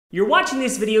You're watching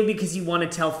this video because you want to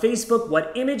tell Facebook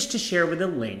what image to share with a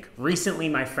link. Recently,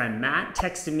 my friend Matt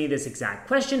texted me this exact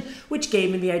question, which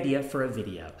gave me the idea for a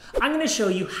video. I'm going to show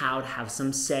you how to have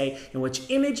some say in which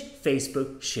image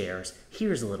Facebook shares.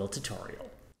 Here's a little tutorial.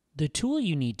 The tool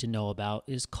you need to know about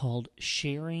is called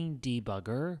Sharing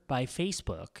Debugger by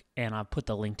Facebook, and I'll put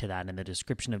the link to that in the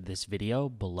description of this video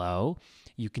below.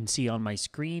 You can see on my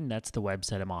screen, that's the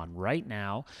website I'm on right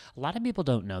now. A lot of people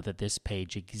don't know that this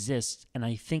page exists, and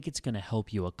I think it's going to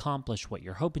help you accomplish what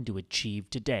you're hoping to achieve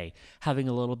today, having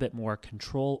a little bit more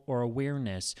control or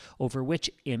awareness over which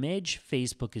image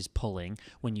Facebook is pulling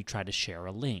when you try to share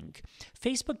a link.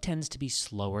 Facebook tends to be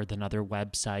slower than other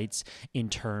websites in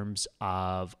terms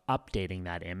of updating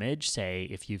that image, say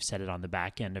if you've set it on the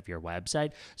back end of your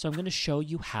website. So I'm going to show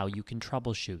you how you can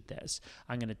troubleshoot this.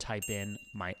 I'm going to type in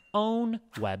my own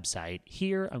website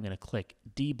here. I'm going to click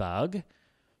debug,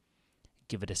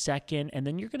 give it a second, and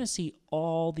then you're going to see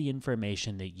all the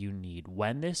information that you need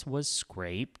when this was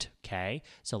scraped, okay?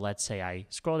 So let's say I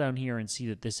scroll down here and see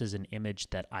that this is an image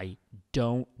that I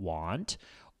don't want,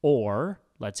 or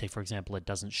let's say, for example, it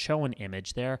doesn't show an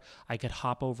image there. I could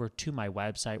hop over to my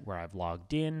website where I've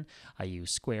logged in. I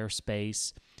use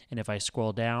Squarespace. And if I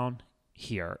scroll down,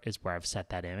 here is where I've set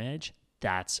that image.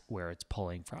 That's where it's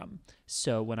pulling from.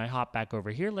 So when I hop back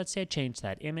over here, let's say I change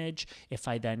that image. If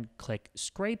I then click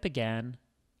scrape again,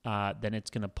 then it's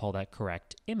going to pull that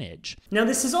correct image. Now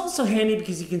this is also handy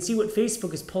because you can see what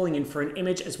Facebook is pulling in for an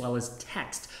image as well as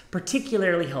text,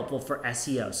 particularly helpful for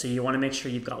SEO. So you want to make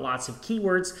sure you've got lots of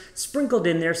keywords sprinkled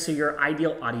in there so your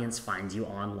ideal audience finds you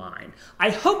online. I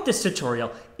hope this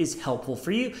tutorial is helpful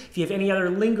for you. If you have any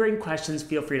other lingering questions,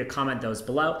 feel free to comment those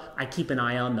below. I keep an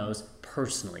eye on those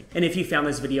personally. And if you found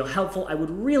this video helpful, I would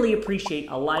really appreciate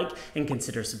a like and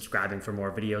consider subscribing for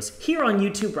more videos here on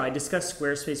YouTube where I discuss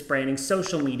Squarespace branding,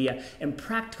 social media, and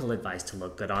practical advice to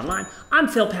look good online. I'm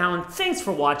Phil Pallen. Thanks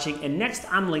for watching, and next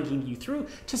I'm linking you through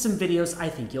to some videos I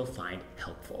think you'll find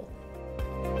helpful.